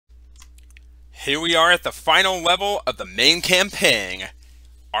Here we are at the final level of the main campaign,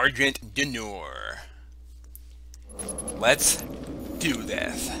 Argent. Let's do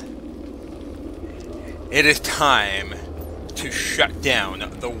this. It is time to shut down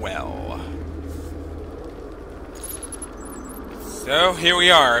the well. So here we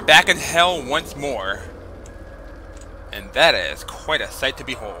are, back in hell once more. And that is quite a sight to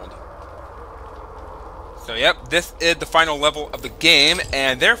behold. So yep, this is the final level of the game,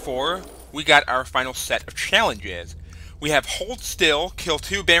 and therefore we got our final set of challenges. We have Hold Still, kill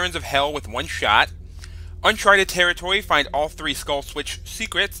 2 Barons of Hell with 1 shot. Uncharted Territory, find all 3 Skull Switch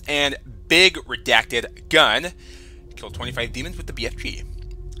secrets. And Big Redacted Gun, kill 25 demons with the BFG.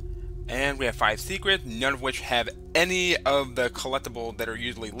 And we have 5 secrets, none of which have any of the collectibles that are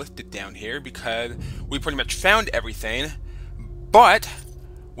usually listed down here because we pretty much found everything. But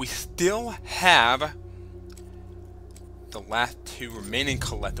we still have the last 2 remaining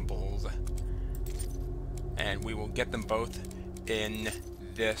collectibles, and we will get them both in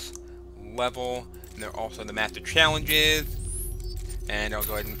this level. And they're also the master challenges, and I'll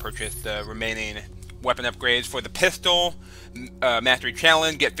go ahead and purchase the remaining weapon upgrades for the pistol. Mastery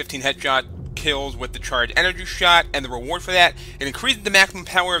challenge, get 15 headshot kills with the charged energy shot, and the reward for that, it increases the maximum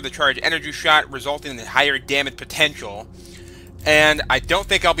power of the charged energy shot, resulting in higher damage potential. And I don't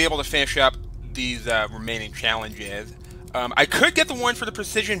think I'll be able to finish up these remaining challenges. I could get the one for the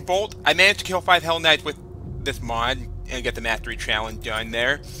Precision Bolt. I managed to kill 5 Hell Knights with this mod and get the Mastery Challenge done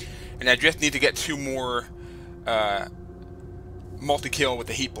there. And I just need to get 2 more multi-kill with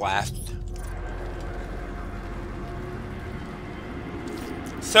the Heat Blast.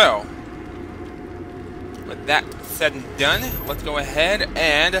 So, with that said and done, let's go ahead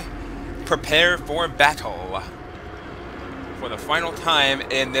and prepare for battle. For the final time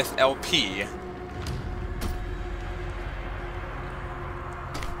in this LP.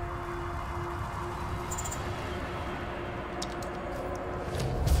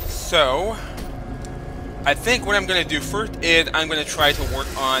 So, I think what I'm going to do first is I'm going to try to work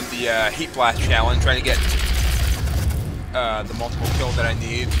on the Heat Blast challenge, try to get the multiple kills that I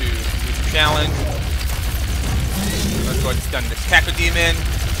need to do the challenge. Let's go ahead and stun this Cacodemon.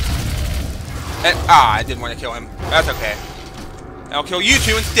 And, I didn't want to kill him. That's okay. I'll kill you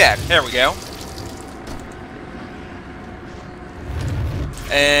 2 instead. There we go.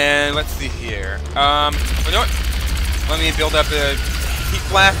 And let's see here. You know what? Let me build up a Heat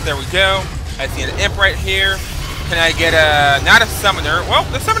Blast, there we go. I see an imp right here. Can I get a, not a summoner. Well,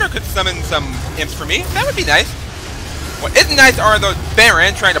 the summoner could summon some imps for me. That would be nice. What isn't nice are those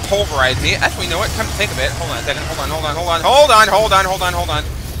Barons trying to pulverize me. Actually, you know what? Come to think of it. Hold on a second. Hold on.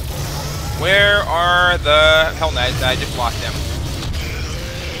 Where are the Hell Knights? I just lost them.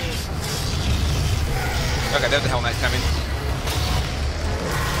 Okay, there's the Hell Knight coming.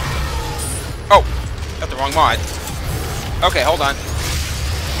 Oh, that's the wrong mod. Okay, hold on.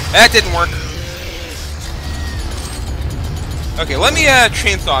 That didn't work. Okay, let me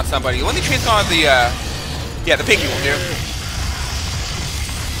chainsaw somebody. Let me chainsaw the yeah, the piggy will do.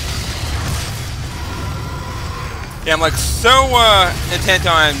 Yeah, I'm like so intent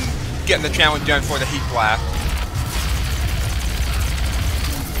on getting the challenge done for the Heat Blast.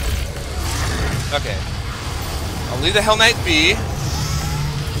 Okay. I'll leave the Hell Knight be.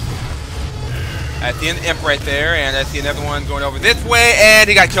 I see an imp right there, and I see another one going over this way, and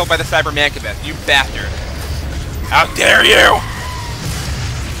he got killed by the Cyber Mancubus. You bastard. How dare you!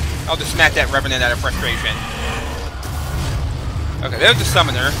 I'll just smack that Revenant out of frustration. Okay, there's the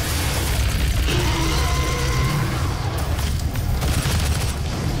Summoner.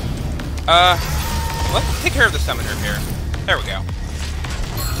 Let's take care of the Summoner here. There we go.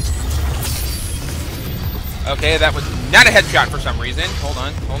 Okay, that was not a headshot for some reason. Hold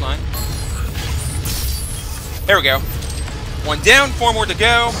on. There we go. 1 down, 4 more to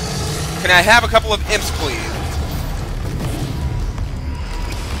go. Can I have a couple of imps, please?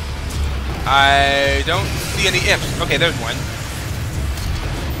 I don't see any imps. Okay, there's one.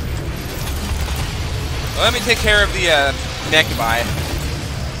 Well, let me take care of the Mancubi.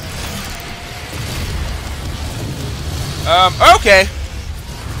 Okay.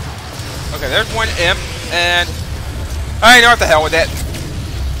 Okay, there's 1 imp, and I know what the hell with it.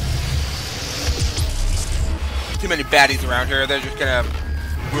 Too many baddies around here. They're just gonna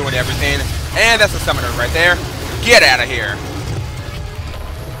ruin everything. And that's the summoner right there. Get out of here.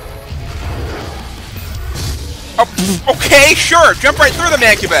 Oh, okay, sure. Jump right through the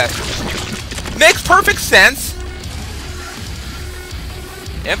Mancubus. Makes perfect sense.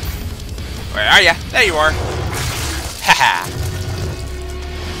 Imp. Where are ya? There you are. Haha.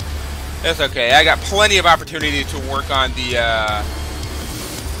 That's okay. I got plenty of opportunity to work on the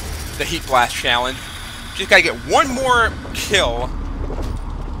the Heat Blast challenge. Just gotta get one more kill.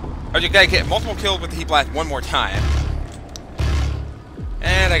 Or you gotta get multiple kills with the Heat Blast one more time.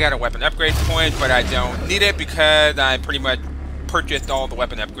 And I got a weapon upgrades point, but I don't need it because I pretty much purchased all the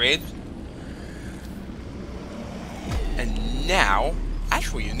weapon upgrades. And now,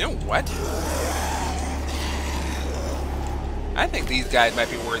 actually, you know what? I think these guys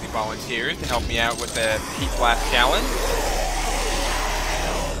might be worthy volunteers to help me out with the Heat Blast challenge.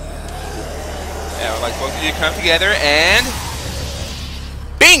 Yeah, I'd like both of you to come together and...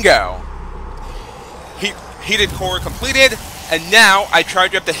 bingo! Heated core completed, and now I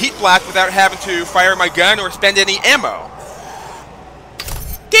charge up the Heat Blast without having to fire my gun or spend any ammo.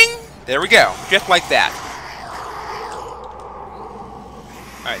 Ding! There we go, just like that.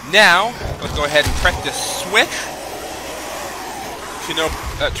 Alright, now, let's go ahead and press the switch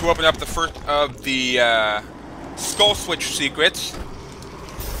to open up the first of the Skull Switch secrets,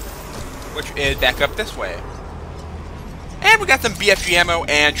 which is back up this way. And we got some BFG ammo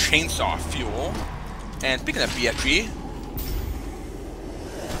and chainsaw fuel. And speaking of BFG,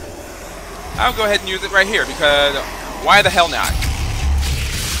 I'll go ahead and use it right here, because why the hell not?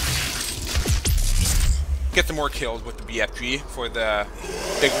 Get some more kills with the BFG for the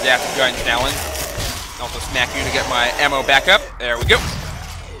Big Adaptive Gun challenge. Also smack you to get my ammo back up. There we go.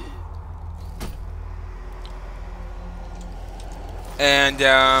 And,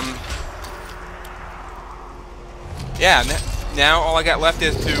 yeah, now all I got left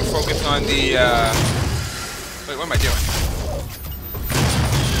is to focus on the, wait, what am I doing?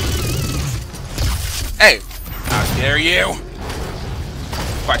 Hey! How dare you!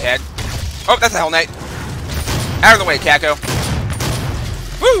 Butthead. Oh, that's a Hell Knight. Out of the way, Caco.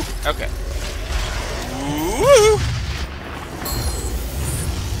 Woo! Okay. Woo!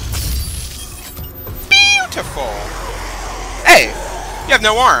 Beautiful! Hey! You have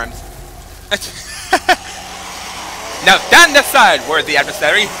no arms. Now stand aside, worthy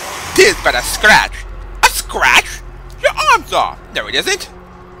adversary. 'Tis but a scratch. A scratch? Your arm's off. No, it isn't.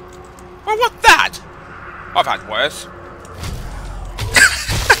 Well, what's that? I've had worse.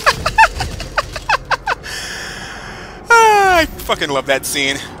 I fucking love that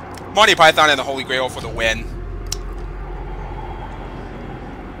scene. Monty Python and the Holy Grail for the win.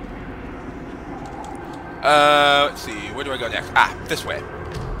 Let's see. Where do I go next? Ah, this way.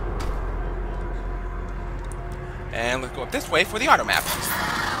 And let's go up this way for the auto map.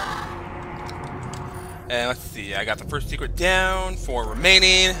 And let's see. I got the first secret down for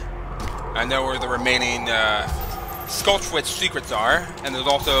remaining. I know where the remaining Skull Switch secrets are. And there's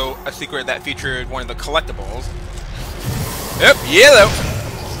also a secret that featured one of the collectibles. Yep, yellow.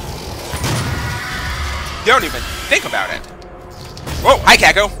 Don't even think about it. Whoa, hi,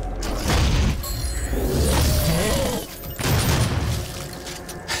 Caco.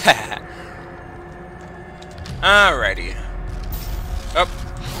 Alrighty. Oh,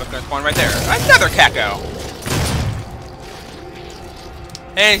 what's gonna spawn right there? Another Caco.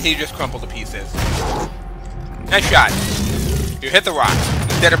 And he just crumpled to pieces. Nice shot. You hit the rock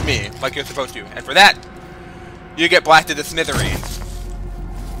instead of me, like you're supposed to. And for that, you get blasted to smithereens.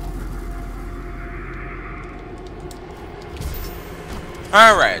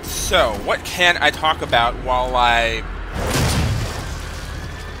 Alright, so what can I talk about while I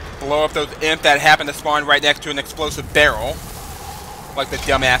blow up those imps that happen to spawn right next to an explosive barrel, like the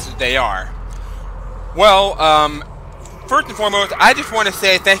dumbasses they are? Well, first and foremost, I just want to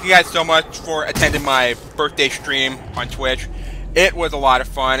say thank you guys so much for attending my birthday stream on Twitch. It was a lot of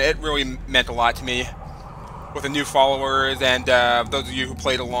fun. It really meant a lot to me with the new followers and those of you who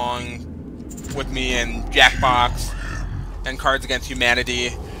played along with me in Jackbox and Cards Against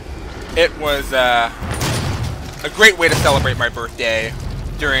Humanity. It was a great way to celebrate my birthday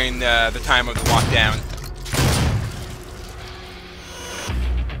during the time of the lockdown.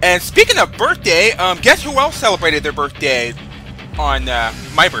 And speaking of birthday, guess who else celebrated their birthday on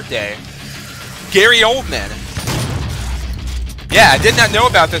my birthday? Gary Oldman. Yeah, I did not know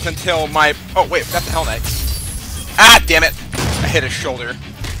about this until my... Oh, wait, that's a Hell Knight. Ah, damn it. I hit his shoulder.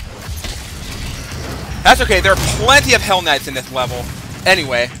 That's okay, there are plenty of Hell Knights in this level.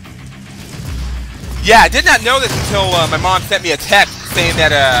 Anyway. Yeah, I did not know this until my mom sent me a text saying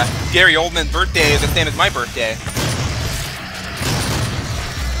that Gary Oldman's birthday is the same as my birthday.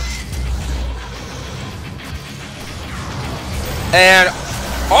 And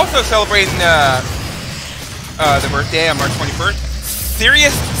also celebrating the birthday on March 21st,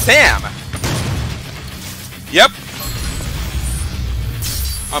 Serious Sam. Yep.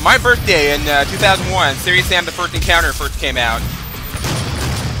 On my birthday in 2001, Serious Sam the First Encounter first came out.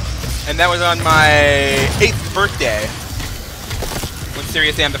 And that was on my 8th birthday, when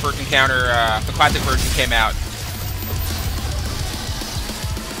Serious Sam the first encounter, the classic version came out.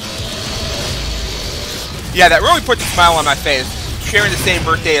 Yeah, that really puts a smile on my face. Sharing the same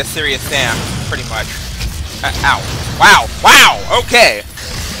birthday as Serious Sam, pretty much. Ow. Wow. Wow. Okay.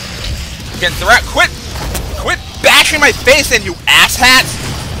 Getting the rat. Quit bashing my face in, you asshats.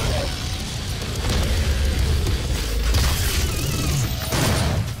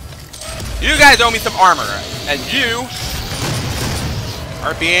 You guys owe me some armor, and you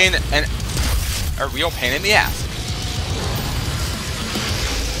are being a real pain in the ass.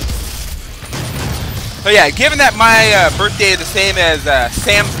 So yeah, given that my birthday is the same as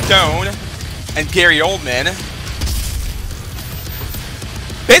Sam Stone and Gary Oldman,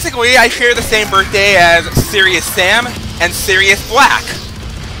 basically I share the same birthday as Serious Sam and Sirius Black.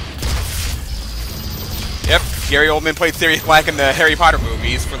 Yep, Gary Oldman played Sirius Black in the Harry Potter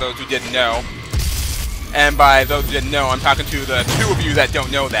movies, for those who didn't know. And by those who didn't know, I'm talking to the two of you that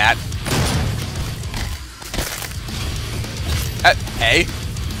don't know that. Hey.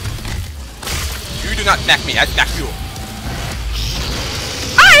 You do not smack me, I smack you.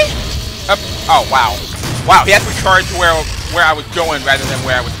 Hi! Oh, wow. Wow, he actually charged to where I was going rather than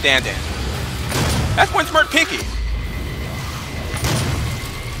where I was standing. That's one smart pinky.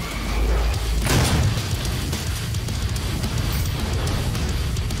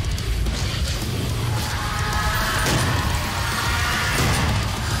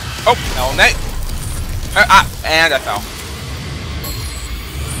 Oh, hell no. And I fell.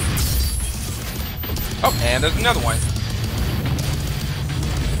 Oh, and there's another one.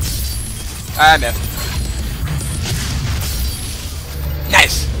 I missed.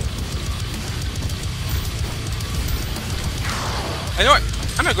 Nice! You know what?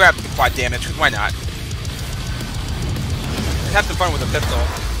 I'm gonna grab the quad damage, because why not? And have some fun with a pistol.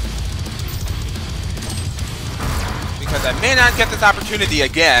 Because I may not get this opportunity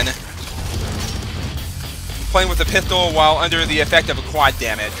again. Playing with a pistol while under the effect of a quad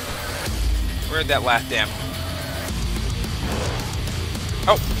damage. Where'd that last damn?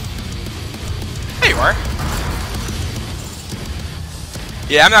 Oh. There you are.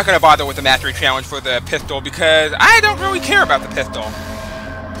 Yeah, I'm not going to bother with the mastery challenge for the pistol because I don't really care about the pistol.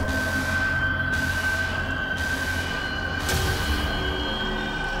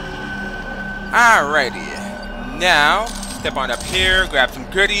 Alrighty. Now, step on up here, grab some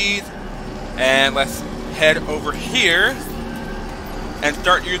goodies, and let's head over here and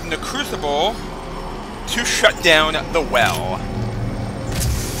start using the Crucible to shut down the well.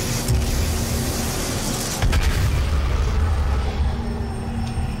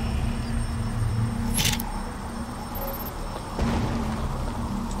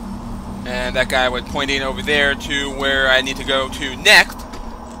 And that guy was pointing over there to where I need to go to next.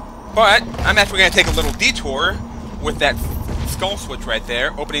 But I'm actually going to take a little detour with that skull switch right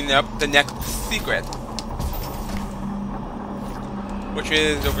there, opening up the next secret, which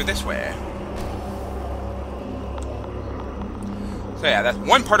is over this way. So yeah, that's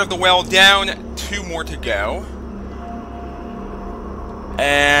one part of the well down, 2 more to go.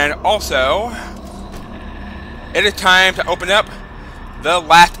 And also, it is time to open up the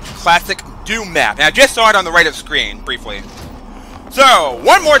last classic Doom map. And I just saw it on the right of the screen, briefly. So,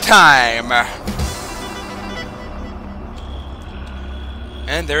 one more time!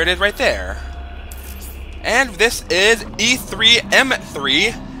 And there it is right there. And this is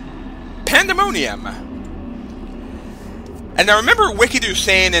E3M3 Pandemonium. And I remember Wikidoo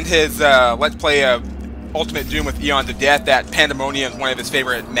saying in his Let's Play of Ultimate Doom with Eons of Death that Pandemonium is one of his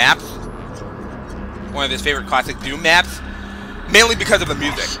favorite maps. One of his favorite classic Doom maps. Mainly because of the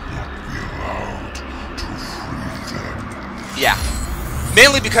music. Yeah.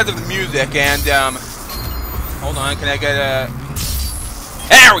 Mainly because of the music, and, hold on, can I get a...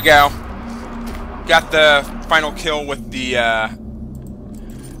 There we go! Got the final kill with the,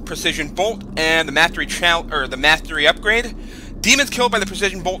 Precision Bolt and the Mastery Upgrade. Demons killed by the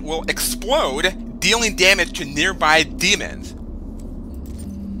Precision Bolt will explode, dealing damage to nearby demons.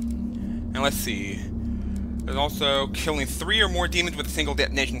 And let's see... There's also killing 3 or more demons with a single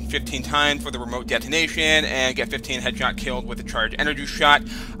detonation 15 times for the remote detonation, and get 15 headshot killed with a charged energy shot.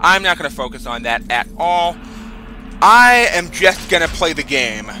 I'm not going to focus on that at all. I am just going to play the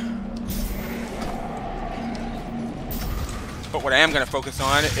game. But what I am going to focus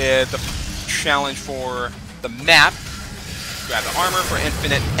on is the challenge for the map. Grab the armor for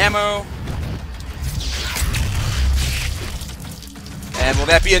infinite ammo. And will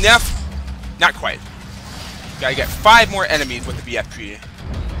that be enough? Not quite. Gotta get 5 more enemies with the BFG.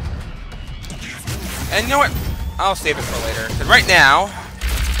 And you know what? I'll save it for later. Because right now...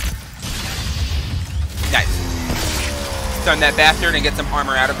 Nice. stun that bastard and get some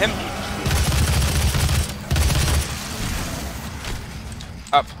armor out of him.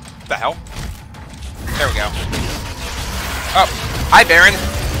 Up. The hell? There we go. Oh, hi Baron.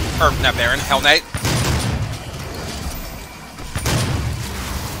 Or, not Baron, Hell Knight.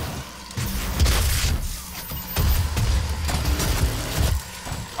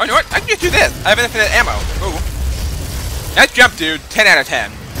 Oh, you know what? I can just do this. I have infinite ammo. Ooh. Nice jump, dude. 10 out of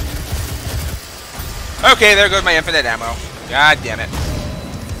 10. Okay, there goes my infinite ammo. God damn it.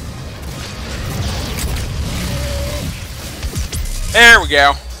 There we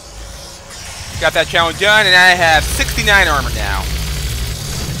go. Got that challenge done, and I have 69 armor now.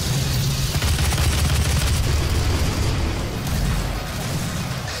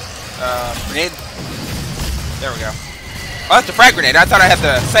 Grenade. There we go. Oh, that's the frag grenade. I thought I had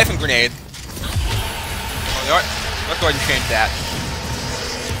the siphon grenade. Oh, you know what? Let's go ahead and change that.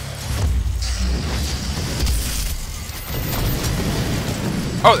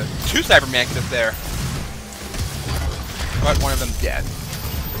 Oh, there's 2 cybermantises there. But one of them's dead.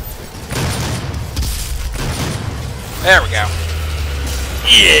 There we go.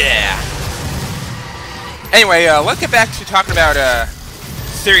 Yeah! Anyway, let's get back to talking about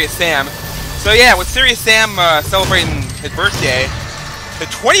Serious Sam. So yeah, with Serious Sam celebrating his birthday, the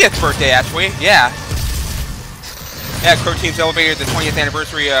 20th birthday actually, yeah. Yeah, Crow Team celebrated the 20th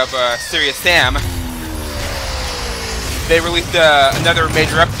anniversary of Serious Sam. They released another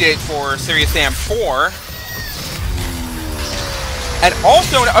major update for Serious Sam 4. And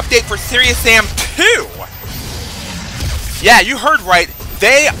also an update for Serious Sam 2! Yeah, you heard right.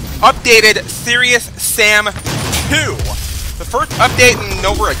 They updated Serious Sam 2. The first update in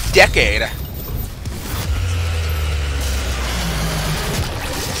over a decade.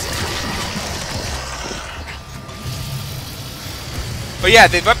 But yeah,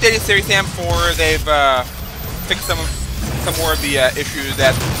 they've updated Serious Sam 4. They've fixed some more of the issues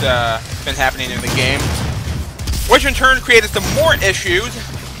that's been happening in the game, which in turn created some more issues.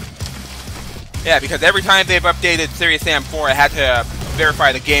 Yeah, because every time they've updated Serious Sam 4, I had to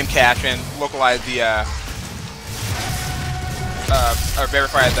verify the game cache and localize the or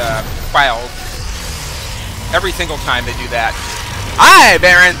verify the files. Every single time they do that. Hi,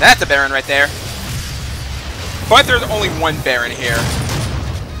 Baron! That's a Baron right there. But there's only one Baron here.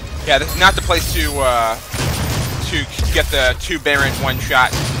 Yeah, this is not the place to get the 2 Baron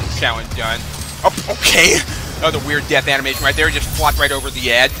one-shot challenge done. Oh, okay! That was a weird death animation right there. Just flopped right over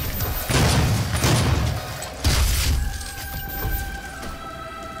the edge.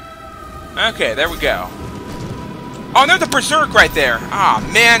 Okay, there we go. Oh, there's a Berserk right there! Ah,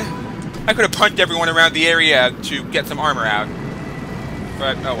 man! I could have punched everyone around the area to get some armor out.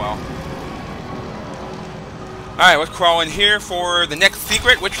 But, oh well. Alright, let's crawl in here for the next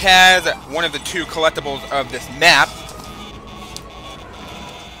secret, which has one of the 2 collectibles of this map.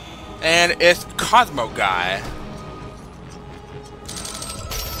 And it's Cosmo Guy.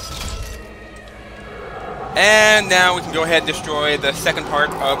 And now we can go ahead and destroy the second part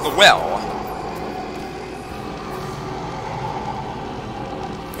of the well.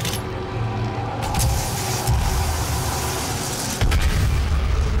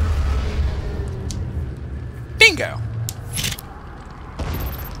 Bingo!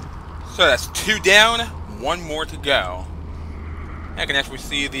 So that's 2 down, 1 more to go. I can actually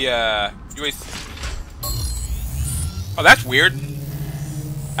see the Oh, that's weird.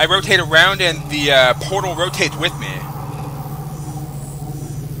 I rotate around and the portal rotates with me.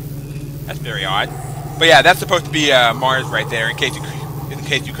 That's very odd. But yeah, that's supposed to be Mars right there, in case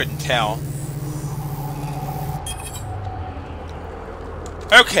you couldn't tell.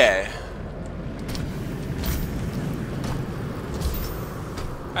 Okay.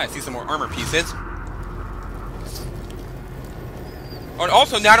 I see some more armor pieces. Oh, and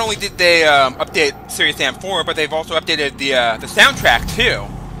also, not only did they update Serious Sam 4, but they've also updated the soundtrack too.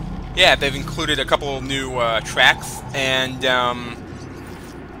 Yeah, they've included a couple new tracks, and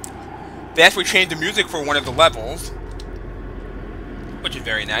they actually changed the music for one of the levels, which is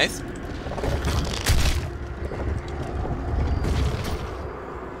very nice.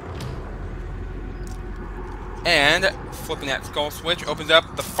 And flipping that skull switch opens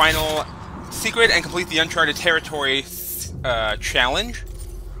up the final secret and complete the Uncharted Territory challenge.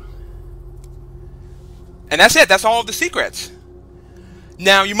 And that's it. That's all of the secrets.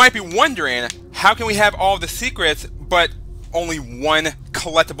 Now, you might be wondering, how can we have all of the secrets, but only 1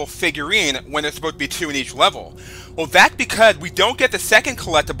 collectible figurine when there's supposed to be 2 in each level? Well, that's because we don't get the second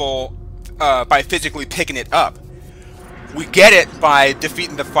collectible by physically picking it up. We get it by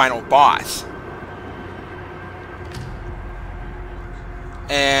defeating the final boss.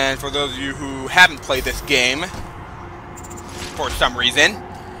 And for those of you who haven't played this game, for some reason,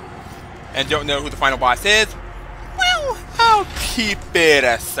 and don't know who the final boss is, well, I'll keep it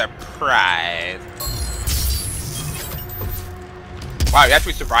a surprise. Wow, you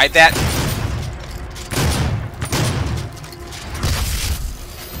actually survived that?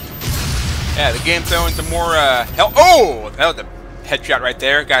 Yeah, the game's throwing some more, hell. Oh! That was a headshot right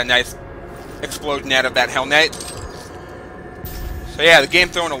there. Got a nice explosion out of that Hell Knight. So yeah, the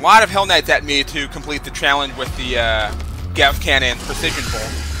game's throwing a lot of Hell Knights at me to complete the challenge with the, Gauss Cannon Precision Bolt.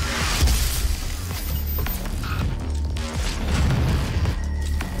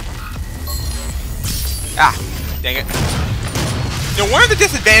 Ah, dang it. Now, one of the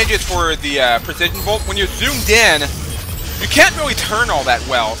disadvantages for the Precision Bolt, when you're zoomed in, you can't really turn all that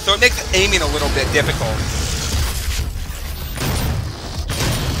well, so it makes aiming a little bit difficult.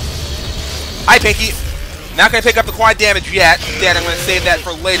 Hi, Pinky. Not going to pick up the quad damage yet. Instead, I'm going to save that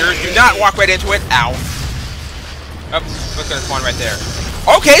for later. Do not walk right into it. Ow. Oh, what's going to spawn right there?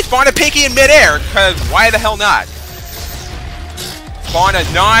 Okay, spawn a Pinky in midair, because why the hell not? Spawn a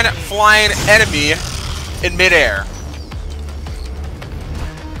non-flying enemy in midair.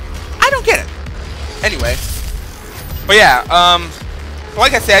 I don't get it. Anyway. But yeah,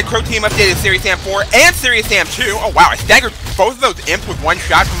 like I said, Crow Team updated Serious Sam 4 and Serious Sam 2. Oh wow, I staggered both of those imps with one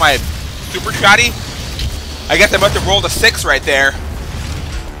shot from my super shotty. I guess I must have rolled a 6 right there.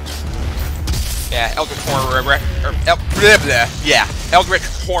 Yeah, Eldritch Horror Eldritch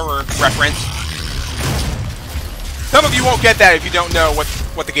Horror reference. Some of you won't get that if you don't know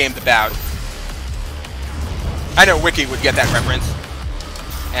what the game's about. I know Wiki would get that reference.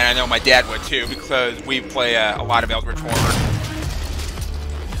 And I know my dad would too, because we play a lot of Eldritch Horror.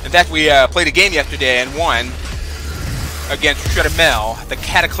 In fact, we played a game yesterday and won against Shudamel, the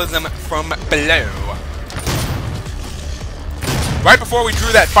Cataclysm from Below. Right before we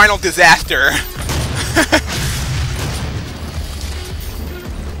drew that final disaster.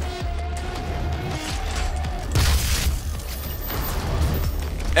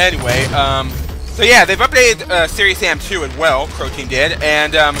 Anyway, so yeah, they've updated Serious Sam 2 as well, Crow Team did,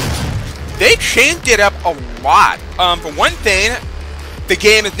 and they changed it up a lot. For one thing, the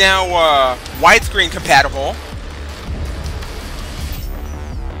game is now widescreen compatible.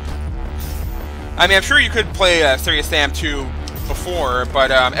 I mean, I'm sure you could play Serious Sam 2 before,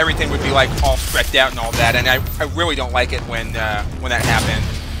 but everything would be like all stretched out and all that, and I really don't like it when that happens.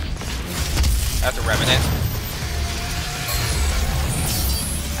 That's a Revenant.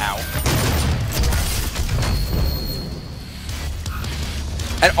 Ow.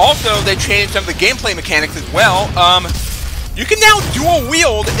 And also, they changed some of the gameplay mechanics as well. You can now dual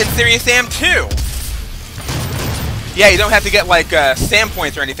wield in Serious Sam 2. Yeah, you don't have to get like Sam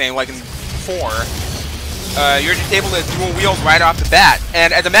points or anything like in 4. You're just able to dual wield right off the bat.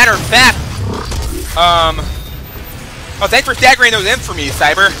 And as a matter of fact, oh, thanks for staggering those in for me,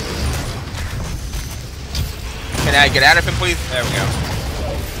 Cyber. Can I get out of him, please? There we go.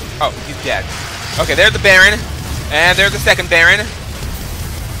 Oh, he's dead. Okay, there's the Baron, and there's the second Baron.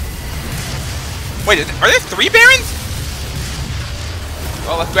 Wait, are there 3 Barons?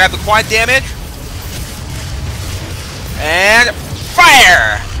 Well, let's grab the quad damage. And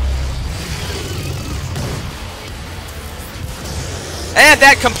fire! And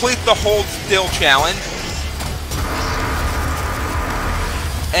that completes the hold still challenge.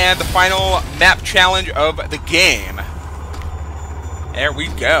 And the final map challenge of the game. There we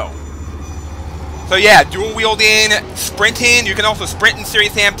go. So yeah, dual wielding, sprinting. You can also sprint in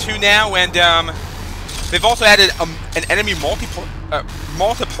Serious Sam 2 now, and they've also added an enemy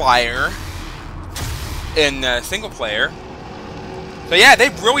multiplier in single player. So yeah,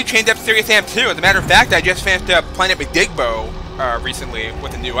 they've really changed up Serious Sam 2. As a matter of fact, I just finished up Planet McDigbo recently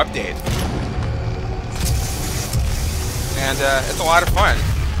with a new update. And it's a lot of fun.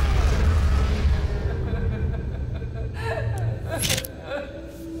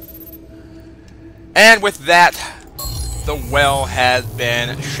 And with that, the well has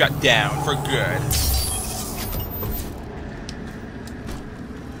been shut down for good.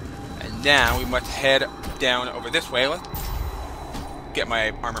 And now we must head down over this way. Let's get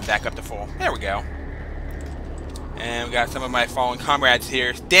my armor back up to full. There we go. And we got some of my fallen comrades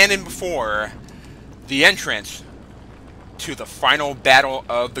here standing before the entrance to the final battle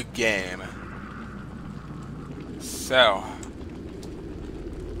of the game. So,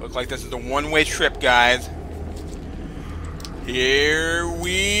 looks like this is a one-way trip, guys. Here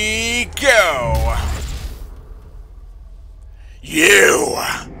we go. You!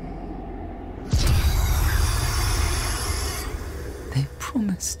 They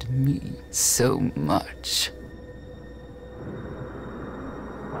promised me so much.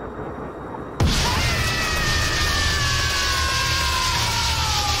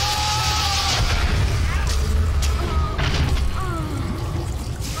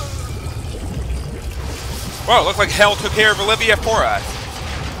 Well, it looks like hell took care of Olivia for us.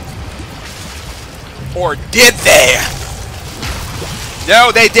 Or did they?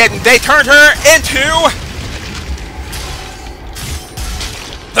 No, they didn't. They turned her into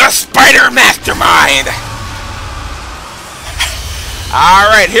the Spider Mastermind.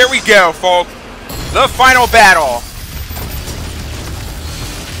 Alright, here we go, folks. The final battle.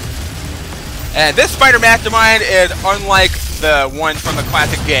 And this Spider Mastermind is unlike the one from the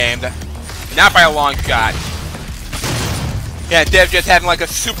classic game. Not by a long shot. Yeah, instead of just having like a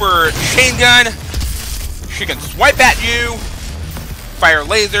super chain gun, she can swipe at you, fire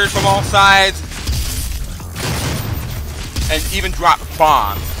lasers from all sides, and even drop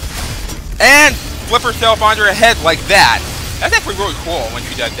bombs. And flip herself onto her head like that. That's actually really cool when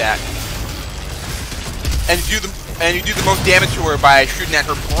she does that. And you do the most damage to her by shooting at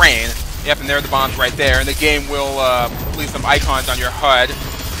her brain. Yep, and there are the bombs right there. And the game will leave some icons on your HUD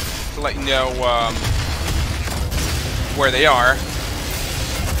to let you know where they are.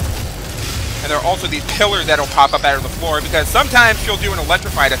 And there are also these pillars that'll pop up out of the floor, because sometimes she'll do an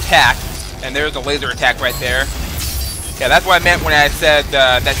electrified attack, and there's a laser attack right there. Yeah, that's what I meant when I said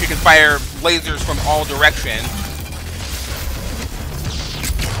that she can fire lasers from all directions.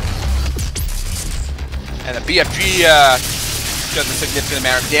 And the BFG does a significant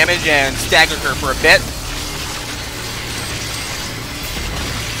amount of damage and staggers her for a bit.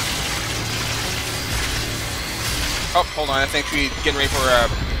 Oh, hold on, I think she's getting ready for a...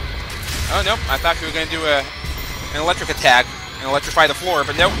 Oh, nope, I thought she was going to do an electric attack and electrify the floor,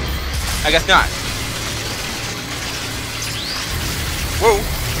 but nope, I guess not. Whoa,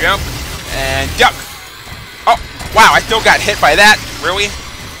 jump, and duck. Oh, wow, I still got hit by that. Really?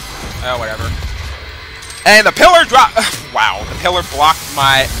 Oh, whatever. And the pillar dropped. Wow, the pillar blocked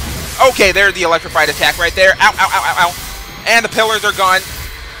my... Okay, there's the electrified attack right there. Ow, ow, ow, ow, ow. And the pillars are gone.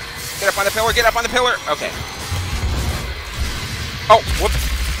 Get up on the pillar, get up on the pillar. Okay. Oh, whoops.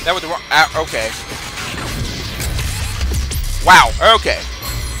 That was the wrong... okay. Wow, okay.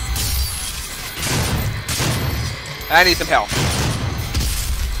 I need some help.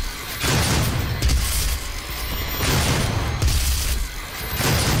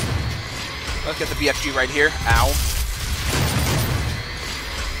 Let's get the BFG right here. Ow.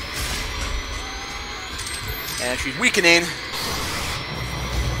 And she's weakening.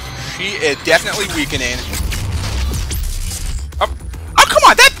 She is definitely weakening. Oh, oh come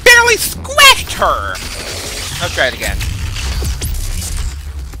on! That barely scratched her! Let's try it again.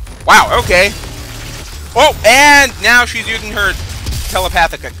 Wow, okay. Oh, and now she's using her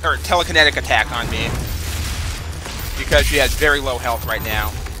telepathic or telekinetic attack on me. Because she has very low health right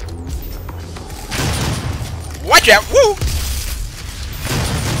now. Watch out! Woo!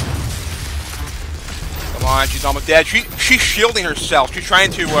 Come on, she's almost dead. She's shielding herself. She's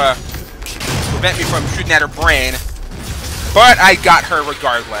trying to prevent me from shooting at her brain. But I got her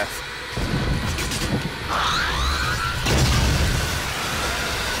regardless.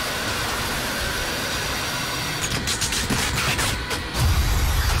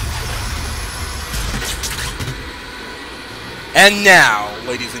 And now,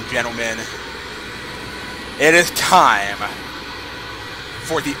 ladies and gentlemen, it is time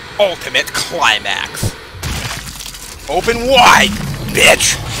for the ultimate climax. Open wide,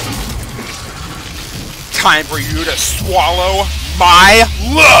 bitch! Time for you to swallow my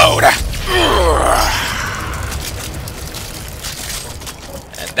load!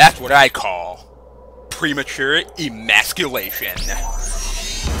 And that's what I call premature emasculation.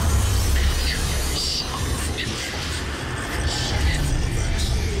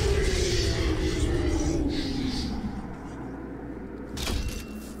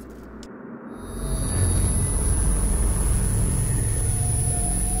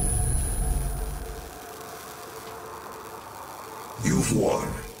 You've won.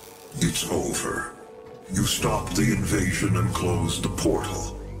 It's over. You stopped the invasion and closed the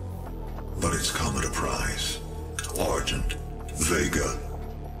portal. But it's come at a price. Argent, Vega,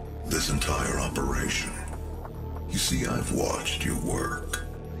 this entire operation. You see, I've watched you work,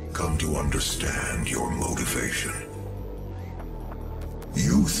 come to understand your motivation.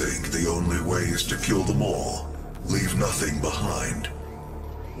 You think the only way is to kill them all, leave nothing behind.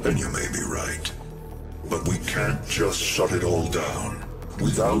 And you may be right. But we can't just shut it all down.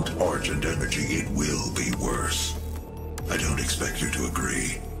 Without Argent energy, it will be worse. I don't expect you to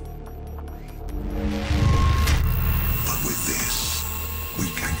agree. But with this, we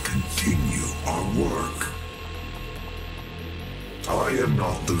can continue our work. I am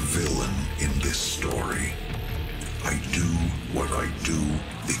not the villain in this story. I do what I do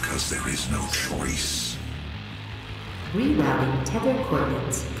because there is no choice. Rerouting tether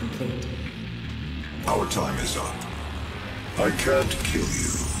coordinates complete. Our time is up. I can't kill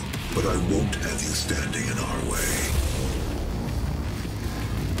you, but I won't have you standing in our way.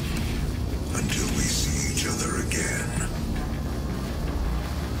 Until we see each other again.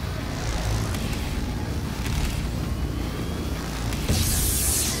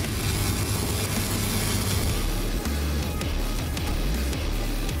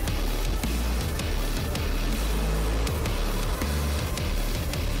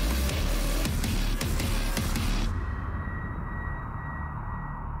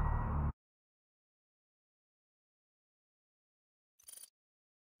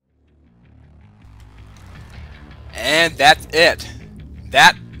 And that's it.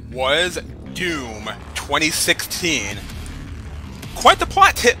 That was Doom 2016. Quite the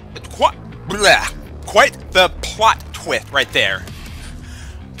plot quite the plot twist right there.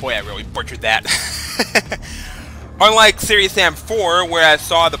 Boy, I really butchered that. Unlike Serious Sam 4, where I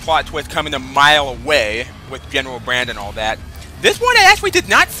saw the plot twist coming a mile away with General Brand and all that, this one I actually did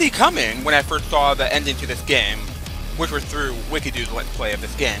not see coming when I first saw the ending to this game, which was through WikiDude's Let's Play of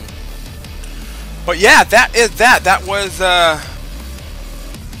this game. But yeah, that is that. That was the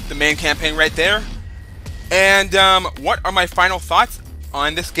main campaign right there. And what are my final thoughts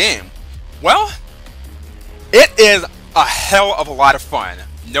on this game? Well, it is a hell of a lot of fun.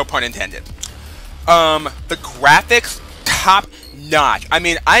 No pun intended. The graphics, top notch. I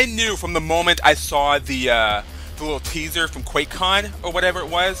mean, I knew from the moment I saw the little teaser from QuakeCon or whatever it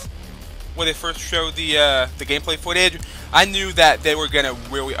was, where they first showed the gameplay footage. I knew that they were gonna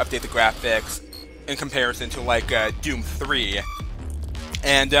really update the graphics in comparison to like Doom 3,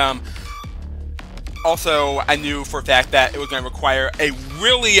 and also I knew for a fact that it was going to require a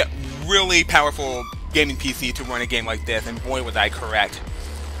really powerful gaming PC to run a game like this, and boy was I correct.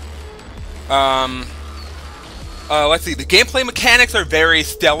 Let's see, the gameplay mechanics are very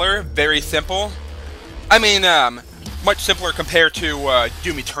stellar, very simple. I mean, much simpler compared to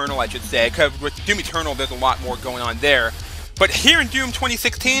Doom Eternal, I should say, because with Doom Eternal there's a lot more going on there. But here in Doom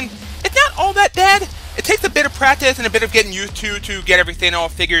 2016, it's not all that bad. It takes a bit of practice and a bit of getting used to get everything all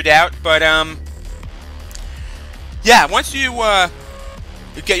figured out. But yeah, once you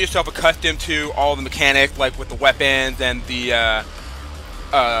get yourself accustomed to all the mechanics, like with the weapons and the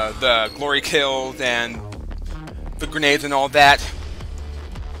glory kills and the grenades and all that,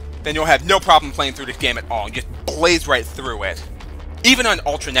 then you'll have no problem playing through this game at all. You just blaze right through it, even on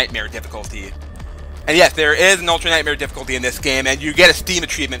Ultra Nightmare difficulty. And yes, there is an Ultra Nightmare difficulty in this game, and you get a Steam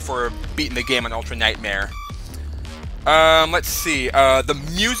achievement for beating the game on Ultra Nightmare. Let's see, the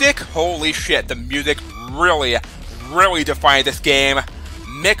music, holy shit, the music really defined this game.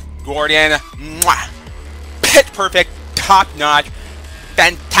 Mick Gordon, mwah, pitch perfect, top notch,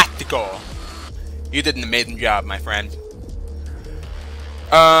 fantastical. You did an amazing job, my friend.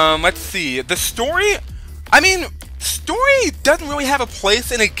 Let's see, the story, I mean, story doesn't really have a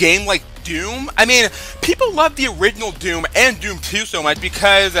place in a game like Doom. I mean, people love the original Doom and Doom 2 so much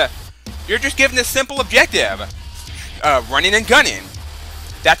because you're just given a simple objective. Running and gunning.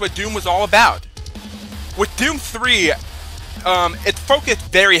 That's what Doom was all about. With Doom 3, it focused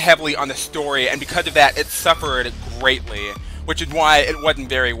very heavily on the story, and because of that, it suffered greatly, which is why it wasn't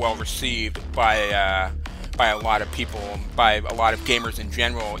very well received by a lot of people, by a lot of gamers in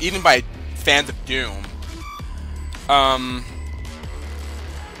general, even by fans of Doom.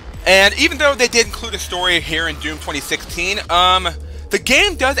 And even though they did include a story here in Doom 2016, the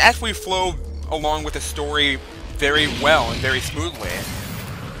game does actually flow along with the story very well and very smoothly.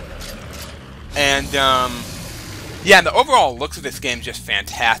 And, yeah, the overall looks of this game is just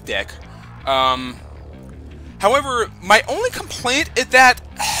fantastic. However, my only complaint is that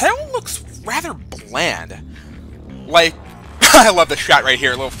Hell looks rather bland. Like, I love the shot right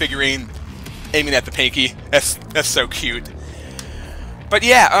here, a little figurine aiming at the pinky. That's so cute. But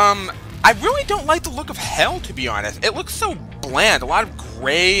yeah, I really don't like the look of Hell, to be honest. It looks so bland. A lot of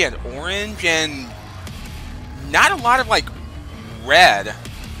gray and orange and not a lot of, like, red.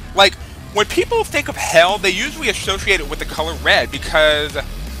 Like, when people think of Hell, they usually associate it with the color red because,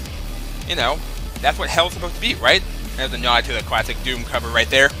 you know, that's what Hell's supposed to be, right? There's a nod to the classic Doom cover right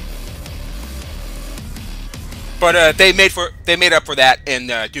there. But they made up for that in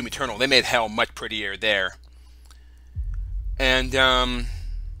Doom Eternal. They made Hell much prettier there. And,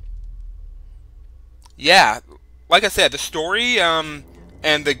 yeah, like I said, the story and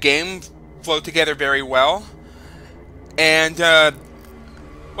the game flow together very well. And,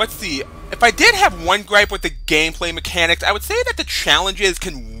 let's see, if I did have one gripe with the gameplay mechanics, I would say that the challenges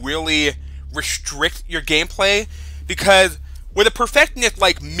can really restrict your gameplay, because with a perfectionist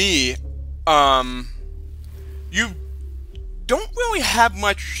like me, you don't really have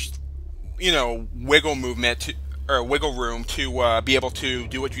much, you know, wiggle movement or wiggle room to be able to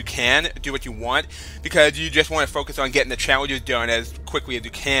do what you can, do what you want, because you just want to focus on getting the challenges done as quickly as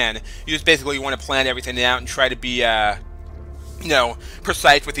you can. You just basically want to plan everything out and try to be, you know,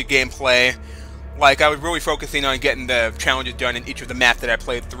 precise with your gameplay. Like, I was really focusing on getting the challenges done in each of the maps that I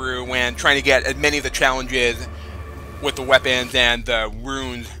played through, and trying to get as many of the challenges with the weapons and the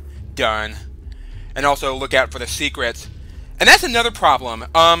runes done. And also look out for the secrets. And that's another problem.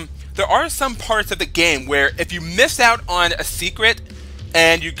 There are some parts of the game where if you miss out on a secret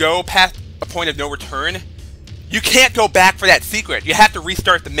and you go past a point of no return, you can't go back for that secret. You have to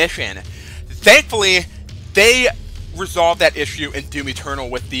restart the mission. Thankfully, they resolved that issue in Doom Eternal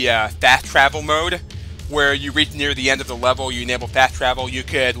with the fast travel mode, where you reach near the end of the level, you enable fast travel. You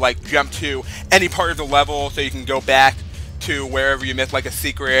could like jump to any part of the level so you can go back to wherever you missed like a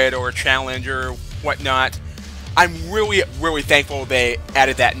secret or a challenge or whatnot. I'm really, really thankful they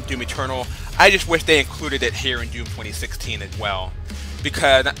added that in Doom Eternal. I just wish they included it here in Doom 2016 as well.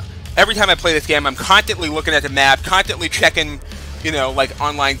 Because every time I play this game, I'm constantly looking at the map, constantly checking, you know, like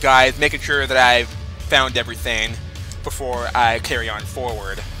online guides, making sure that I've found everything before I carry on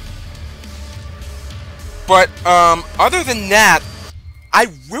forward. But other than that, I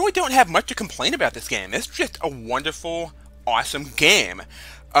really don't have much to complain about this game. It's just a wonderful, awesome game.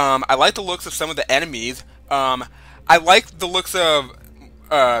 I like the looks of some of the enemies. I like the looks of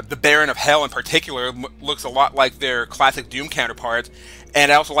the Baron of Hell in particular. Looks a lot like their classic Doom counterparts.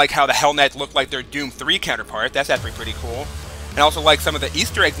 And I also like how the Hell Knights look like their Doom 3 counterpart. That's actually pretty cool. And I also like some of the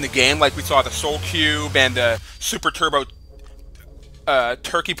Easter eggs in the game, like we saw the Soul Cube and the Super Turbo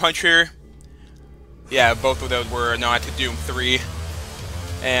Turkey Puncher. Yeah, both of those were a nod to Doom 3.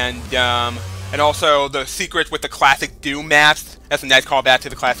 And also the secrets with the classic Doom maps. That's a nice callback to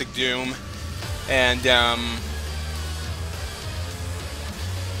the classic Doom. And,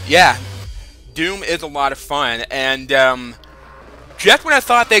 yeah, Doom is a lot of fun. And, just when I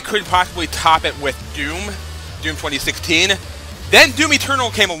thought they could possibly top it with Doom 2016, then Doom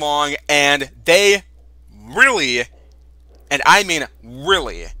Eternal came along, and they really, and I mean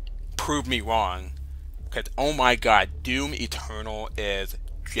really, proved me wrong. Because, oh my god, Doom Eternal is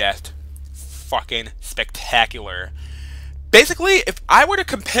just fucking spectacular. Basically, if I were to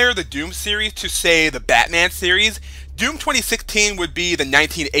compare the Doom series to, say, the Batman series, Doom 2016 would be the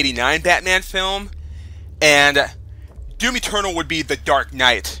 1989 Batman film, and Doom Eternal would be the Dark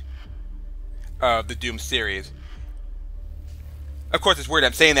Knight of the Doom series. Of course, it's weird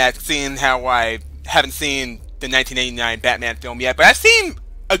I'm saying that, seeing how I haven't seen the 1989 Batman film yet, but I've seen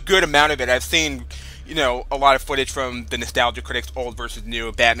a good amount of it. I've seen, you know, a lot of footage from the Nostalgia Critics Old versus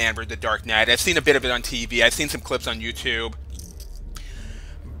New, Batman vs. The Dark Knight. I've seen a bit of it on TV. I've seen some clips on YouTube.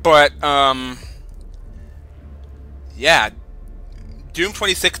 But, yeah, Doom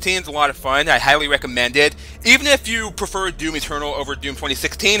 2016 is a lot of fun. I highly recommend it. Even if you prefer Doom Eternal over Doom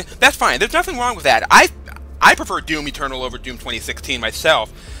 2016, that's fine. There's nothing wrong with that. I prefer Doom Eternal over Doom 2016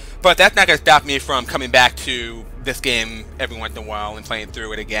 myself. But that's not going to stop me from coming back to this game every once in a while and playing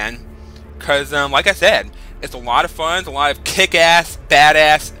through it again. Because, like I said, it's a lot of fun. It's a lot of kick-ass,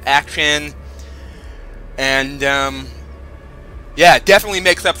 badass action. And, yeah, it definitely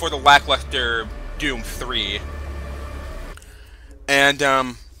makes up for the lackluster Doom 3.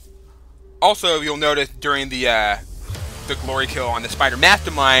 And, also, you'll notice during the glory kill on the Spider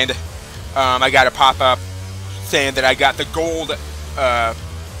Mastermind, I got a pop-up saying that I got the gold,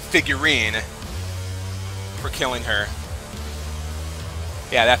 figurine for killing her.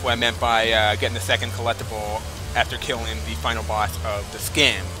 Yeah, that's what I meant by getting the second collectible after killing the final boss of this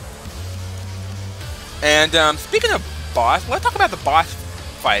game. And speaking of boss, let's talk about the boss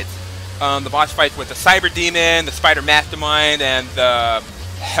fights. The boss fights with the Cyber Demon, the Spider Mastermind, and the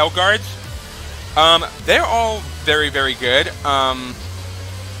Hell Guards. They're all very, very good.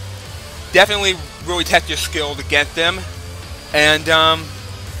 Definitely really test your skills against them. And,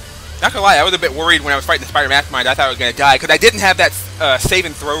 not gonna lie, I was a bit worried when I was fighting the Spider Mastermind. I thought I was gonna die, because I didn't have that save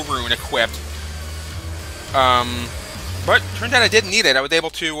and throw rune equipped. But turns out I didn't need it. I was able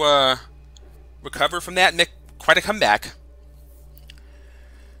to recover from that and make quite a comeback.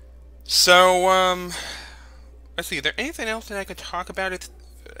 So, let's see, is there anything else that I could talk about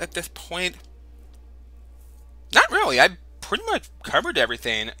at this point? Not really. I pretty much covered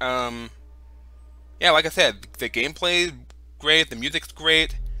everything. Yeah, like I said, the gameplay is great, the music's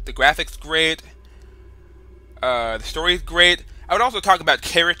great, the graphics great, the story's great. I would also talk about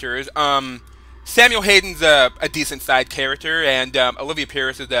characters. Samuel Hayden's a decent side character, and Olivia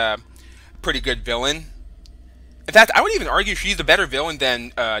Pierce is a pretty good villain. In fact, I would even argue she's a better villain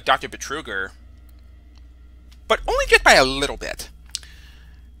than Dr. Betruger. But only just by a little bit.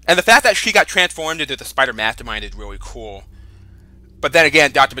 And the fact that she got transformed into the Spider Mastermind is really cool. But then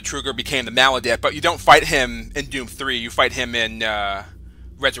again, Dr. Betruger became the Maladif, but you don't fight him in Doom 3, you fight him in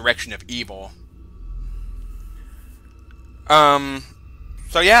Resurrection of Evil.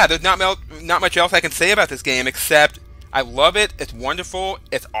 So yeah, there's not much else I can say about this game, except I love it, it's wonderful,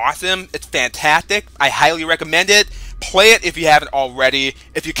 it's awesome, it's fantastic, I highly recommend it. Play it if you haven't already.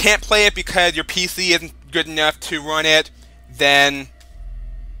 If you can't play it because your PC isn't good enough to run it, then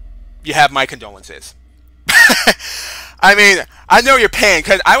you have my condolences. I mean, I know your pain,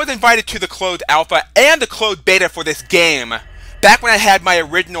 because I was invited to the closed alpha and the closed beta for this game back when I had my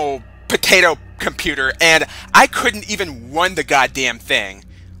original potato computer, and I couldn't even run the goddamn thing.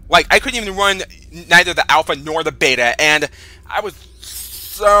 Like, I couldn't even run neither the alpha nor the beta, and I was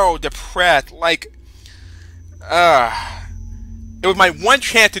so depressed. Like, it was my one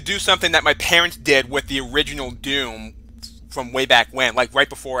chance to do something that my parents did with the original Doom from way back when, like right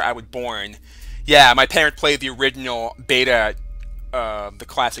before I was born. Yeah, my parents played the original beta of the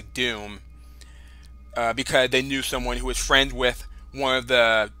classic Doom because they knew someone who was friends with one of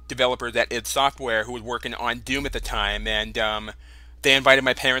the developers at id Software who was working on Doom at the time, and they invited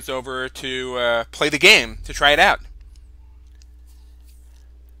my parents over to play the game, to try it out.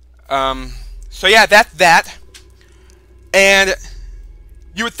 So yeah, that's that. And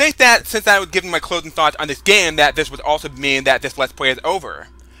you would think that since I was giving my closing thoughts on this game, that this would also mean that this Let's Play is over.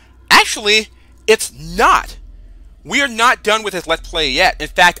 Actually, it's not. We are not done with this Let's Play yet. In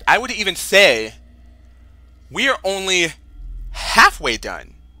fact, I would even say we are only halfway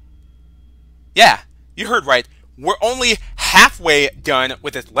done. Yeah, you heard right. We're only halfway done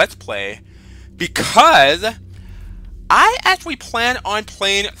with this Let's Play because I actually plan on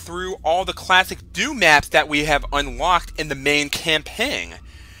playing through all the classic Doom maps that we have unlocked in the main campaign.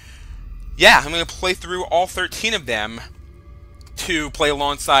 Yeah, I'm going to play through all 13 of them to play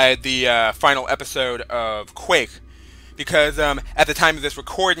alongside the final episode of Quake. Because at the time of this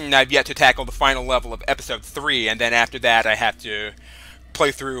recording, I've yet to tackle the final level of Episode 3, and then after that I have to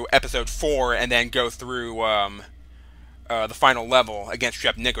play through Episode 4 and then go through the final level against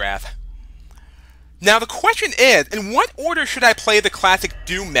Shep Nigrath. Now the question is, in what order should I play the classic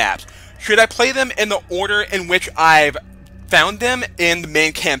Doom maps? Should I play them in the order in which I've found them in the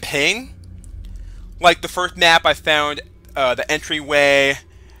main campaign? Like the first map I found the entryway,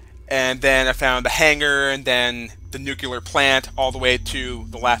 and then I found the hangar, and then the nuclear plant, all the way to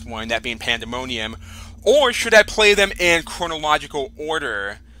the last one, that being Pandemonium. Or should I play them in chronological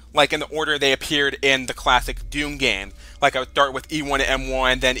order, like in the order they appeared in the classic Doom game? Like I would start with E1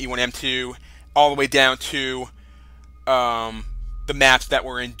 M1, then E1 M2, all the way down to the maps that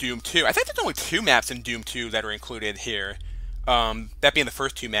were in Doom 2. I think there's only 2 maps in Doom 2 that are included here. That being the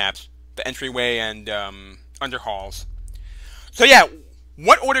first 2 maps, the entryway and underhalls. So yeah,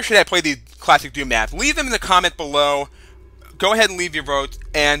 what order should I play these classic Doom maps? Leave them in the comment below. Go ahead and leave your votes.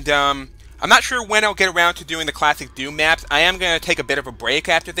 And I'm not sure when I'll get around to doing the classic Doom maps. I am going to take a bit of a break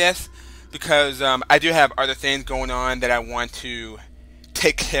after this, because I do have other things going on that I want to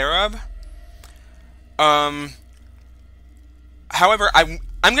take care of. However, I'm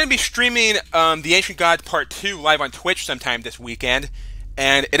going to be streaming The Ancient Gods Part 2 live on Twitch sometime this weekend,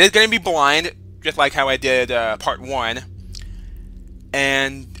 and it is going to be blind, just like how I did Part 1,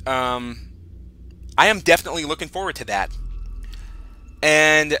 and I am definitely looking forward to that.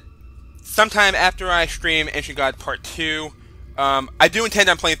 And sometime after I stream Ancient Gods Part 2, I do intend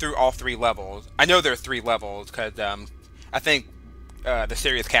on playing through all 3 levels. I know there are 3 levels, because I think the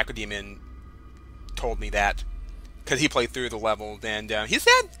Serious Cacodemon told me that, because he played through the levels, and he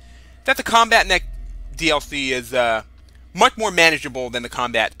said that the combat in that DLC is much more manageable than the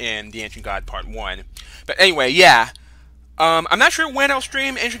combat in The Ancient God Part 1. But anyway, yeah. I'm not sure when I'll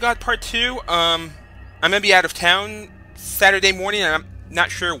stream Ancient God Part 2. I'm going to be out of town Saturday morning, and I'm not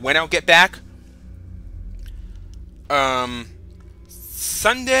sure when I'll get back.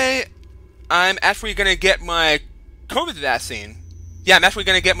 Sunday, I'm actually going to get my COVID vaccine. Yeah, I'm actually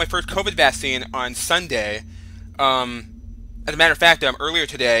going to get my first COVID vaccine on Sunday. As a matter of fact, earlier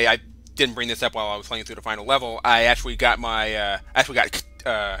today, I didn't bring this up while I was playing through the final level. I actually got my,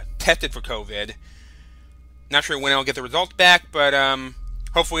 tested for COVID. Not sure when I'll get the results back, but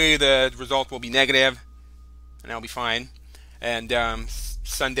hopefully the results will be negative, and I'll be fine. And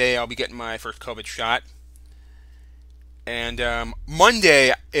Sunday, I'll be getting my first COVID shot. And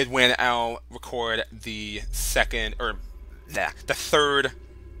Monday is when I'll record the third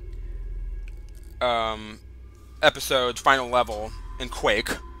episode, final level in Quake.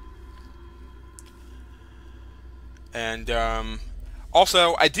 And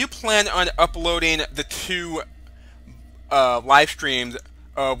also, I do plan on uploading the 2 live streams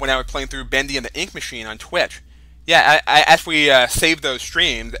when I was playing through Bendy and the Ink Machine on Twitch. Yeah, I actually saved those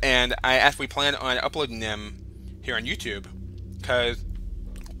streams, and I actually plan on uploading them here on YouTube, because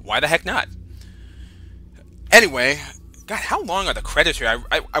why the heck not? Anyway, God, how long are the credits here?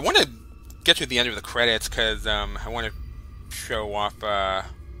 I want to get to the end of the credits, because I want to show off,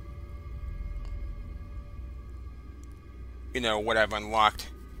 you know, what I've unlocked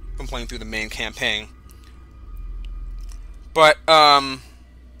from playing through the main campaign. But, I'm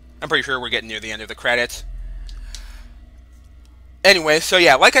pretty sure we're getting near the end of the credits. Anyway, so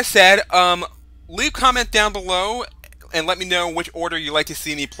yeah, like I said, leave a comment down below and let me know which order you'd like to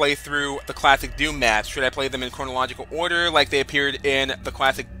see me play through the classic Doom maps. Should I play them in chronological order like they appeared in the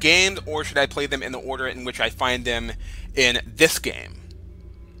classic games, or should I play them in the order in which I find them in this game?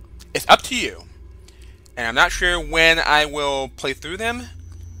 It's up to you. And I'm not sure when I will play through them,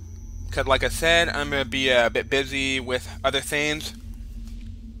 because like I said, I'm going to be a bit busy with other things.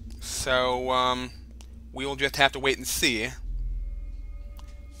 So, we will just have to wait and see.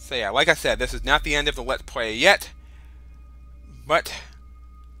 So yeah, like I said, this is not the end of the Let's Play yet, but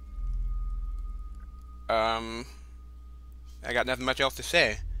I got nothing much else to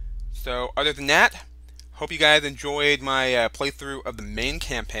say. So other than that, hope you guys enjoyed my playthrough of the main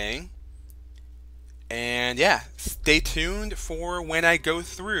campaign, and yeah, stay tuned for when I go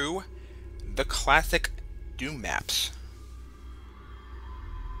through the classic Doom maps.